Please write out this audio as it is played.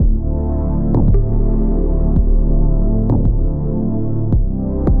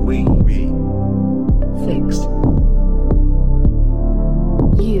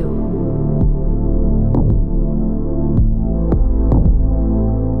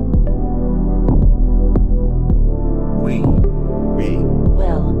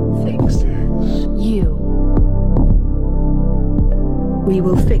We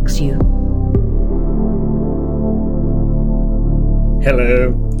will fix you. Hello,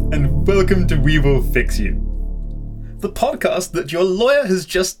 and welcome to We Will Fix You, the podcast that your lawyer has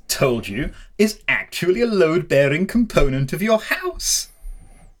just told you is actually a load-bearing component of your house.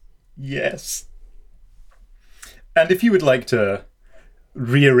 Yes. And if you would like to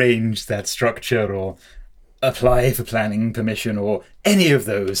rearrange that structure or apply for planning permission or any of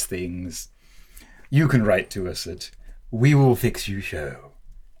those things, you can write to us at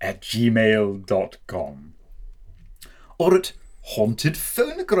wewillfixyoushow@gmail.com or at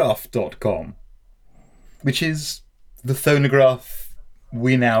hauntedphonograph.com, which is the phonograph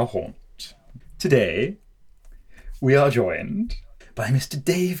we now haunt. Today, we are joined by Mr.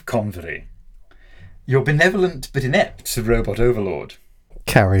 Dave Convery, your benevolent but inept robot overlord.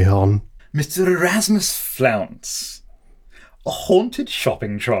 Carry on. Mr. Erasmus Flounce, a haunted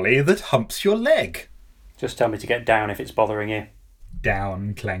shopping trolley that humps your leg. Just tell me to get down if it's bothering you.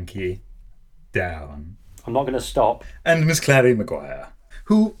 Down, Clanky. Down. I'm not going to stop. And Miss Clary Maguire,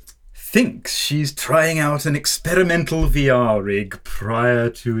 who thinks she's trying out an experimental VR rig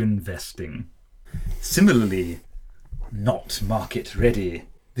prior to investing. Similarly, not market ready.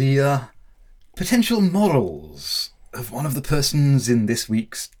 The potential morals of one of the persons in this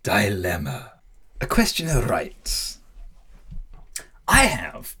week's dilemma. A questioner writes, I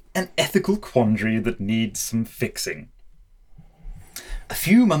have an ethical quandary that needs some fixing. A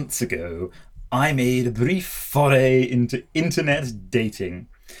few months ago, I made a brief foray into internet dating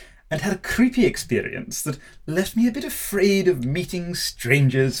and had a creepy experience that left me a bit afraid of meeting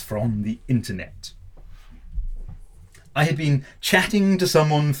strangers from the internet. I had been chatting to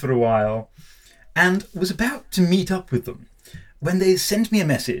someone for a while and was about to meet up with them when they sent me a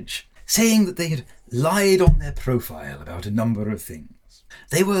message saying that they had lied on their profile about a number of things.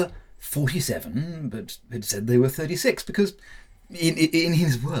 They were 47, but had said they were 36 because, in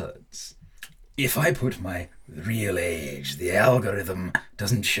his words, if I put my real age, the algorithm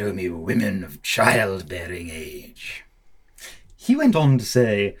doesn't show me women of childbearing age. He went on to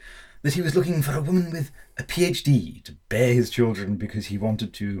say that he was looking for a woman with a PhD to bear his children because he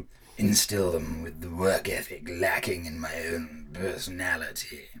wanted to instill them with the work ethic lacking in my own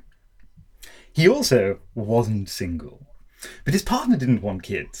personality. He also wasn't single, but his partner didn't want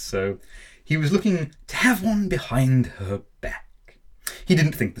kids, so he was looking to have one behind her back. He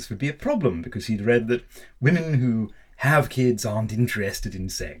didn't think this would be a problem because he'd read that women who have kids aren't interested in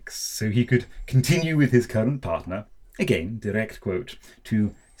sex, so he could continue with his current partner, again, direct quote,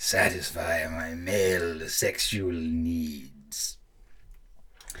 to satisfy my male sexual needs.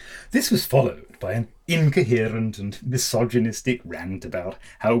 This was followed by an incoherent and misogynistic rant about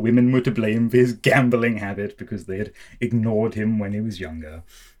how women were to blame for his gambling habit because they had ignored him when he was younger.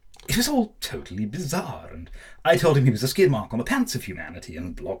 It was all totally bizarre, and I told him he was a skid mark on the pants of humanity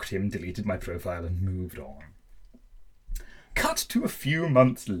and blocked him, deleted my profile, and moved on. Cut to a few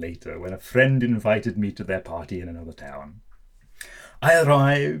months later when a friend invited me to their party in another town. I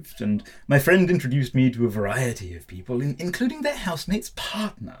arrived, and my friend introduced me to a variety of people, including their housemate's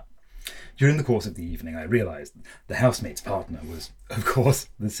partner. During the course of the evening, I realised that the housemate's partner was, of course,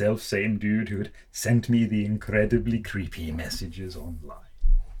 the self-same dude who had sent me the incredibly creepy messages online.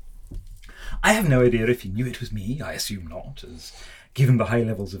 I have no idea if he knew it was me. I assume not, as given the high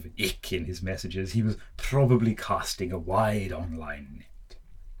levels of ick in his messages, he was probably casting a wide online net.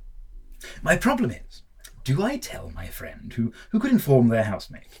 My problem is, do I tell my friend, who could inform their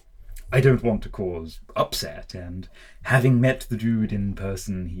housemate? I don't want to cause upset, and having met the dude in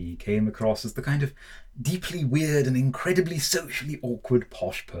person, he came across as the kind of deeply weird and incredibly socially awkward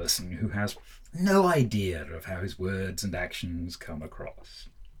posh person who has no idea of how his words and actions come across.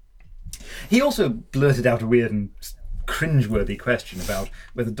 He also blurted out a weird and cringeworthy question about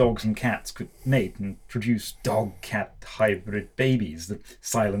whether dogs and cats could mate and produce dog-cat hybrid babies that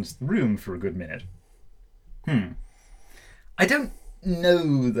silenced the room for a good minute. I don't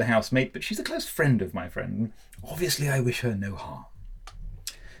know the housemate, but she's a close friend of my friend. Obviously, I wish her no harm.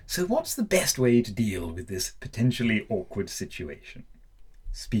 So what's the best way to deal with this potentially awkward situation?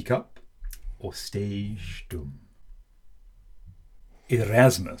 Speak up or stay stum?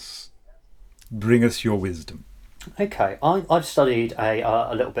 Erasmus, bring us your wisdom. Okay, I've studied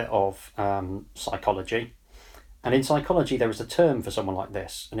a little bit of psychology, and in psychology there is a term for someone like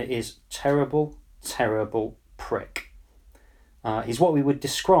this, and it is terrible prick. He's what we would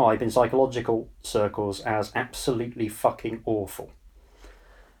describe in psychological circles as absolutely fucking awful.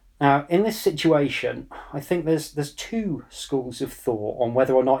 Now, in this situation, I think there's two schools of thought on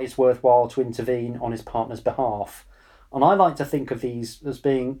whether or not it's worthwhile to intervene on his partner's behalf. And I like to think of these as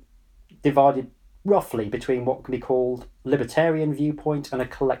being divided roughly between what can be called libertarian viewpoint and a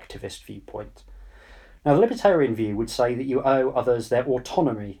collectivist viewpoint. Now, the libertarian view would say that you owe others their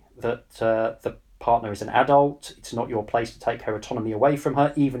autonomy, that the partner is an adult, it's not your place to take her autonomy away from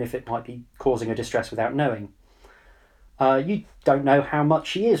her, even if it might be causing her distress without knowing. You don't know how much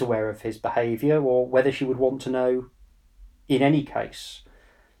she is aware of his behaviour, or whether she would want to know in any case.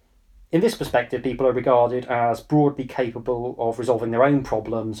 In this perspective, people are regarded as broadly capable of resolving their own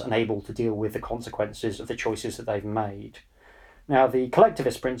problems and able to deal with the consequences of the choices that they've made. Now, the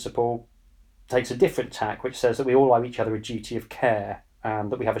collectivist principle takes a different tack, which says that we all owe each other a duty of care,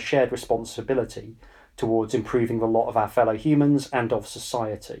 and that we have a shared responsibility towards improving the lot of our fellow humans and of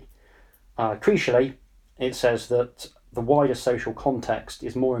society. Crucially, it says that the wider social context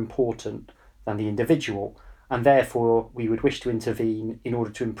is more important than the individual, and therefore we would wish to intervene in order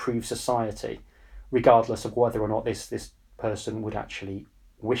to improve society, regardless of whether or not this person would actually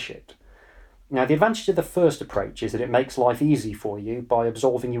wish it. Now, the advantage of the first approach is that it makes life easy for you by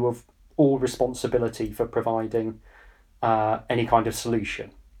absolving you of all responsibility for providing any kind of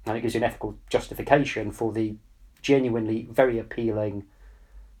solution, and it gives you an ethical justification for the genuinely very appealing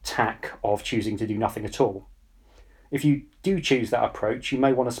tack of choosing to do nothing at all. If you do choose that approach, you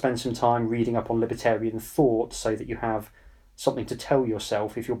may want to spend some time reading up on libertarian thought so that you have something to tell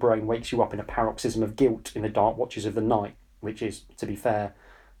yourself if your brain wakes you up in a paroxysm of guilt in the dark watches of the night, which is, to be fair,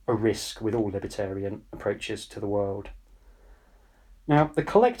 a risk with all libertarian approaches to the world. Now, the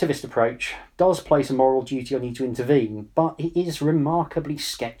collectivist approach does place a moral duty on you to intervene, but it is remarkably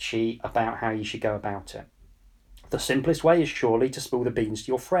sketchy about how you should go about it. The simplest way is surely to spill the beans to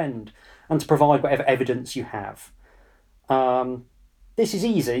your friend and to provide whatever evidence you have. This is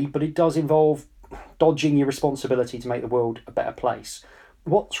easy, but it does involve dodging your responsibility to make the world a better place.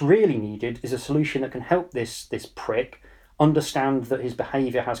 What's really needed is a solution that can help this prick understand that his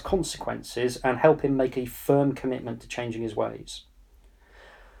behaviour has consequences and help him make a firm commitment to changing his ways.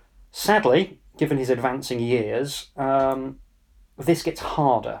 Sadly, given his advancing years, this gets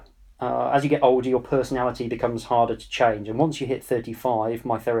harder. As you get older, your personality becomes harder to change, and once you hit 35,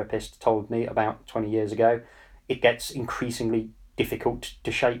 my therapist told me about 20 years ago, it gets increasingly difficult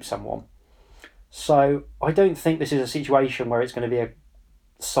to shape someone. So I don't think this is a situation where it's going to be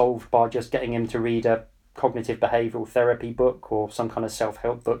solved by just getting him to read a cognitive behavioural therapy book or some kind of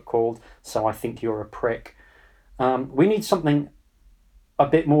self-help book called So I Think You're a Prick. We need something a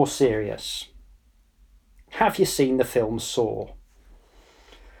bit more serious. Have you seen the film Saw?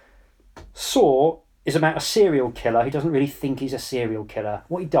 Saw is about a serial killer who doesn't really think he's a serial killer.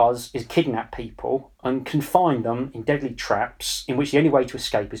 What he does is kidnap people and confine them in deadly traps in which the only way to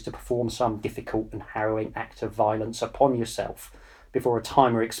escape is to perform some difficult and harrowing act of violence upon yourself before a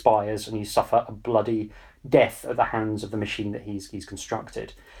timer expires and you suffer a bloody death at the hands of the machine that he's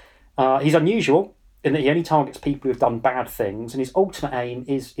constructed. He's unusual in that he only targets people who have done bad things, and his ultimate aim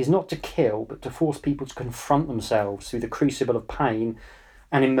is not to kill, but to force people to confront themselves through the crucible of pain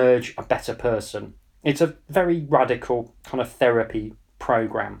and emerge a better person. It's a very radical kind of therapy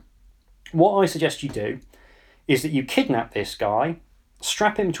program. What I suggest you do is that you kidnap this guy,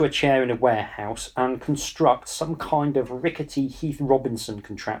 strap him to a chair in a warehouse, and construct some kind of rickety Heath Robinson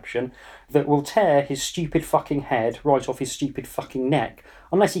contraption that will tear his stupid fucking head right off his stupid fucking neck,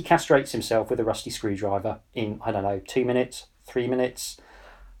 unless he castrates himself with a rusty screwdriver in, 2 minutes, 3 minutes.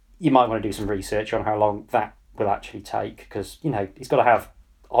 You might want to do some research on how long that will actually take, because, he's got to have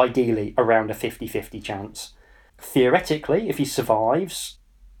ideally around a 50-50 chance. Theoretically, if he survives,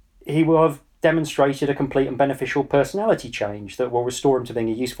 he will have demonstrated a complete and beneficial personality change that will restore him to being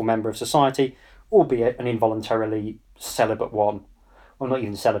a useful member of society, albeit an involuntarily celibate one. Well, not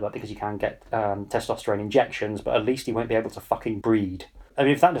even celibate, because you can get testosterone injections, but at least he won't be able to fucking breed. I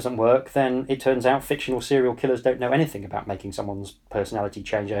mean, if that doesn't work, then it turns out fictional serial killers don't know anything about making someone's personality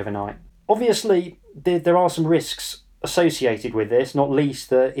change overnight. Obviously, there are some risks associated with this, not least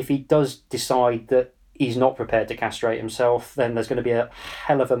that if he does decide that he's not prepared to castrate himself, then there's going to be a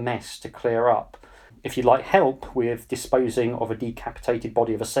hell of a mess to clear up. If you'd like help with disposing of a decapitated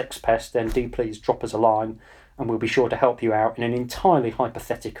body of a sex pest, then do please drop us a line and we'll be sure to help you out in an entirely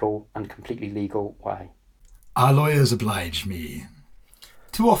hypothetical and completely legal way. Our lawyers oblige me.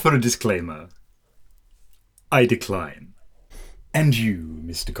 To offer a disclaimer, I decline. And you,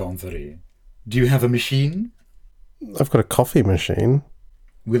 Mr. Convery, do you have a machine? I've got a coffee machine.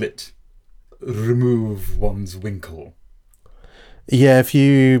 Will it remove one's winkle? Yeah, if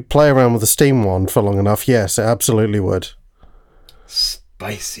you play around with the steam one for long enough, yes, it absolutely would.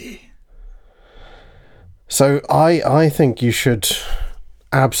 Spicy. So I think you should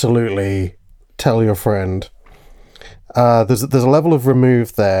absolutely tell your friend There's a level of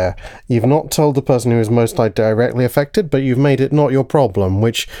remove there. You've not told the person who is most directly affected, but you've made it not your problem,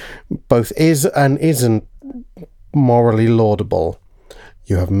 which both is and isn't morally laudable.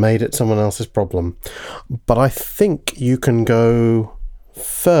 You have made it someone else's problem. But I think you can go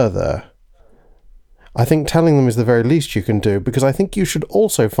further. I think telling them is the very least you can do, because I think you should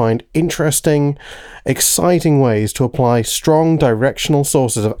also find interesting, exciting ways to apply strong directional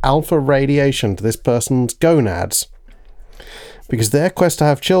sources of alpha radiation to this person's gonads. Because their quest to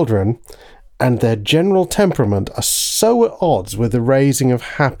have children and their general temperament are so at odds with the raising of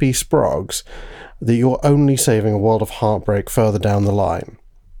happy sprogs that you're only saving a world of heartbreak further down the line.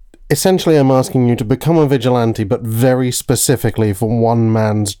 Essentially, I'm asking you to become a vigilante, but very specifically for one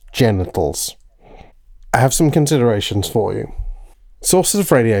man's genitals. I have some considerations for you. Sources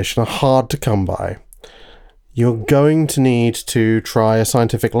of radiation are hard to come by. You're going to need to try a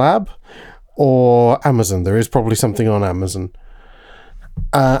scientific lab or Amazon. There is probably something on Amazon.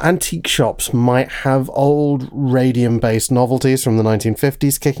 Antique shops might have old radium-based novelties from the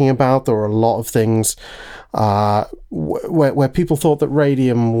 1950s kicking about. There are a lot of things where people thought that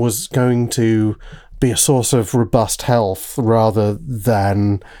radium was going to be a source of robust health rather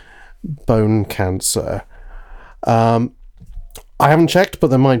than bone cancer. I haven't checked, but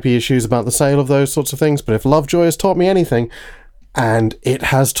there might be issues about the sale of those sorts of things. But if Lovejoy has taught me anything, and it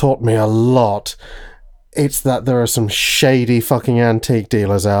has taught me a lot, it's that there are some shady fucking antique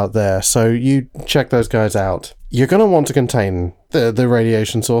dealers out there. So you check those guys out. You're going to want to contain the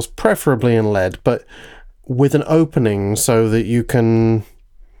radiation source, preferably in lead, but with an opening so that you can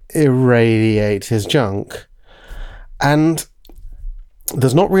irradiate his junk. And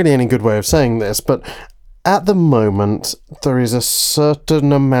there's not really any good way of saying this, but at the moment, there is a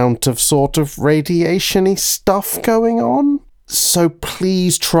certain amount of sort of radiation-y stuff going on. So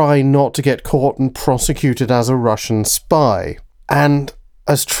please try not to get caught and prosecuted as a Russian spy. And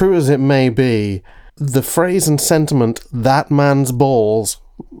as true as it may be, the phrase and sentiment, "that man's balls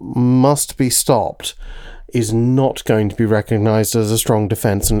must be stopped," is not going to be recognised as a strong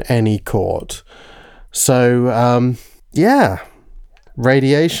defence in any court. So,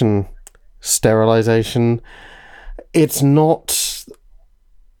 radiation, sterilisation, it's not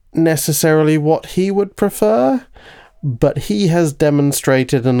necessarily what he would prefer, but he has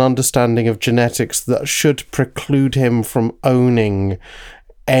demonstrated an understanding of genetics that should preclude him from owning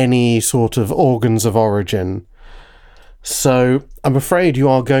any sort of organs of origin. So I'm afraid you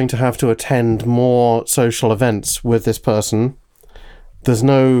are going to have to attend more social events with this person. There's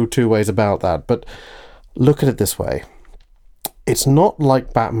no two ways about that, but look at it this way. It's not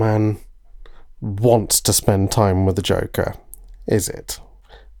like Batman wants to spend time with the Joker, is it?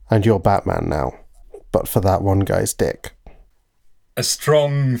 And you're Batman now, but for that one guy's dick. A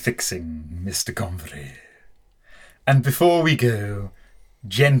strong fixing, Mr. Comfrey. And before we go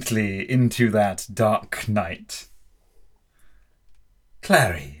gently into that dark night,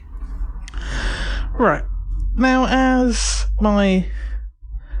 Clary. Right. Now, as my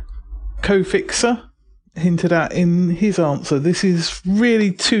co-fixer hinted at in his answer, this is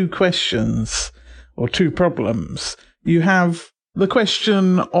really two questions, or two problems. You have the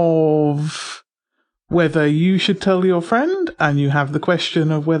question of whether you should tell your friend, and you have the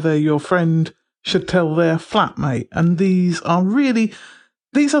question of whether your friend should tell their flatmate. And these are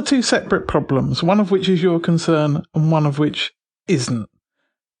two separate problems, one of which is your concern and one of which isn't.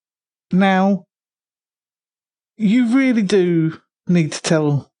 Now, you really do need to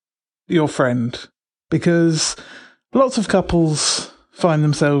tell your friend, because lots of couples find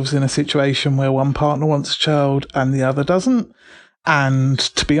themselves in a situation where one partner wants a child and the other doesn't. And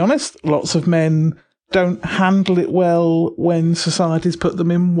to be honest, lots of men don't handle it well when society's put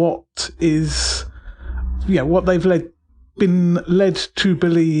them in what they've been led to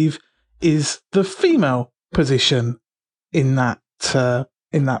believe is the female position in that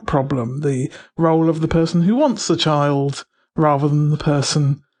problem, the role of the person who wants a child rather than the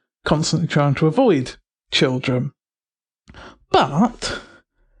person constantly trying to avoid children. But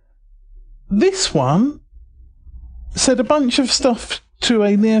this one said a bunch of stuff to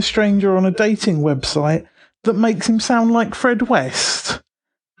a near stranger on a dating website that makes him sound like Fred West.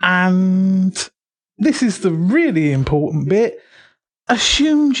 And this is the really important bit.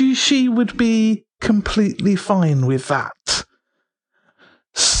 Assumed she would be completely fine with that.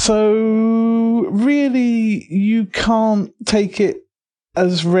 So really, you can't take it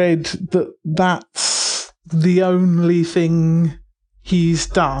as read that that's the only thing he's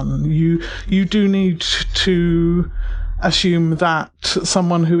done. You do need to assume that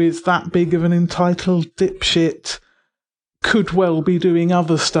someone who is that big of an entitled dipshit could well be doing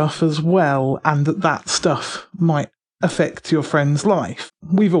other stuff as well, and that stuff might affect your friend's life.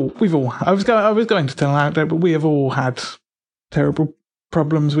 We've all. I was going to tell an anecdote, but we have all had terrible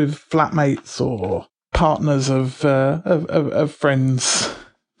problems with flatmates or partners of friends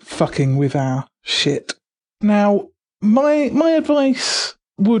fucking with our shit. Now, my advice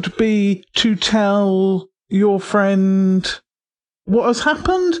would be to tell your friend what has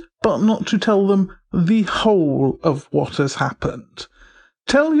happened, but not to tell them the whole of what has happened.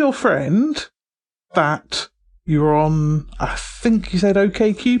 Tell your friend that you're on, I think you said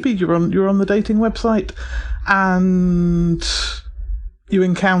OkCupid, you're on the dating website, and you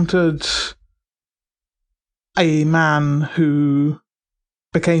encountered a man who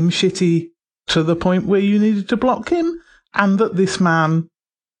became shitty to the point where you needed to block him, and that this man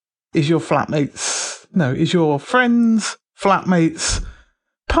is your friend's flatmate's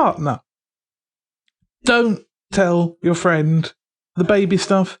partner. Don't tell your friend the baby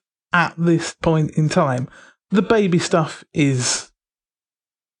stuff at this point in time. The baby stuff is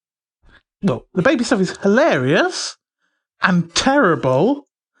hilarious and terrible,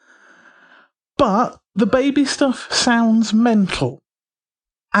 but the baby stuff sounds mental.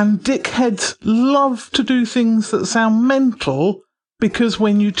 And dickheads love to do things that sound mental, because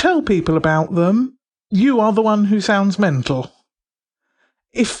when you tell people about them, you are the one who sounds mental.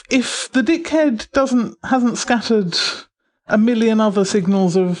 If the dickhead hasn't scattered a million other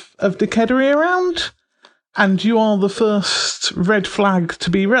signals of dickheadery around, and you are the first red flag to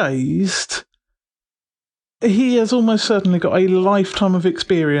be raised, he has almost certainly got a lifetime of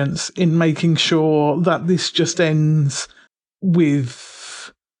experience in making sure that this just ends with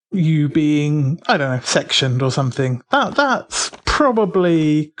you being, I don't know, sectioned or something. That's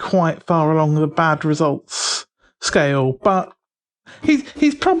probably quite far along the bad results scale, but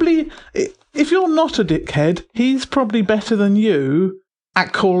he's probably, if you're not a dickhead, he's probably better than you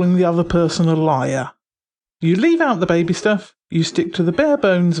at calling the other person a liar. You leave out the baby stuff, you stick to the bare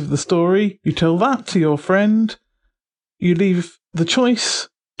bones of the story, you tell that to your friend, you leave the choice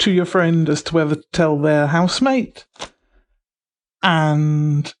to your friend as to whether to tell their housemate,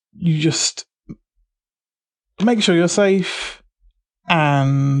 and you just make sure you're safe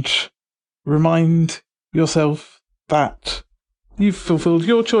and remind yourself that you've fulfilled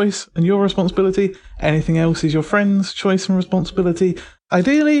your choice and your responsibility. Anything else is your friend's choice and responsibility.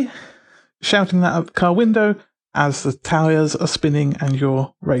 Ideally, shouting that out the car window as the tyres are spinning and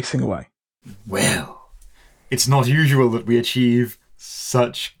you're racing away. Well, it's not usual that we achieve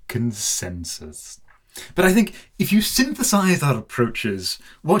such consensus. But I think if you synthesize our approaches,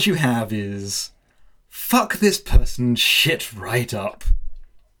 what you have is fuck this person shit right up,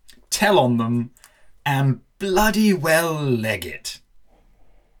 tell on them, and bloody well leg it.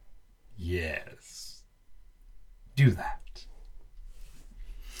 Yes. Do that.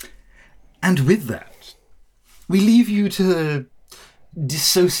 And with that, we leave you to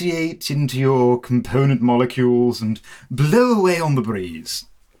dissociate into your component molecules and blow away on the breeze.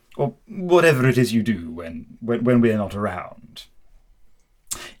 Or whatever it is you do when we're not around.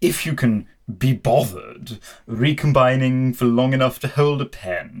 If you can be bothered recombining for long enough to hold a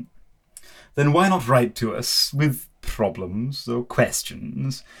pen, then why not write to us with problems or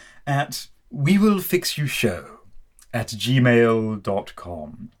questions at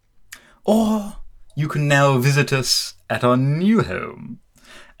wewillfixyoushow@gmail.com. Or you can now visit us at our new home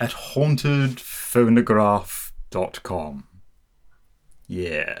at hauntedphonograph.com.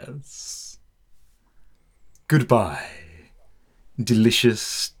 Yes. Goodbye,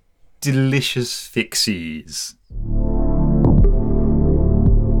 delicious, delicious fixies.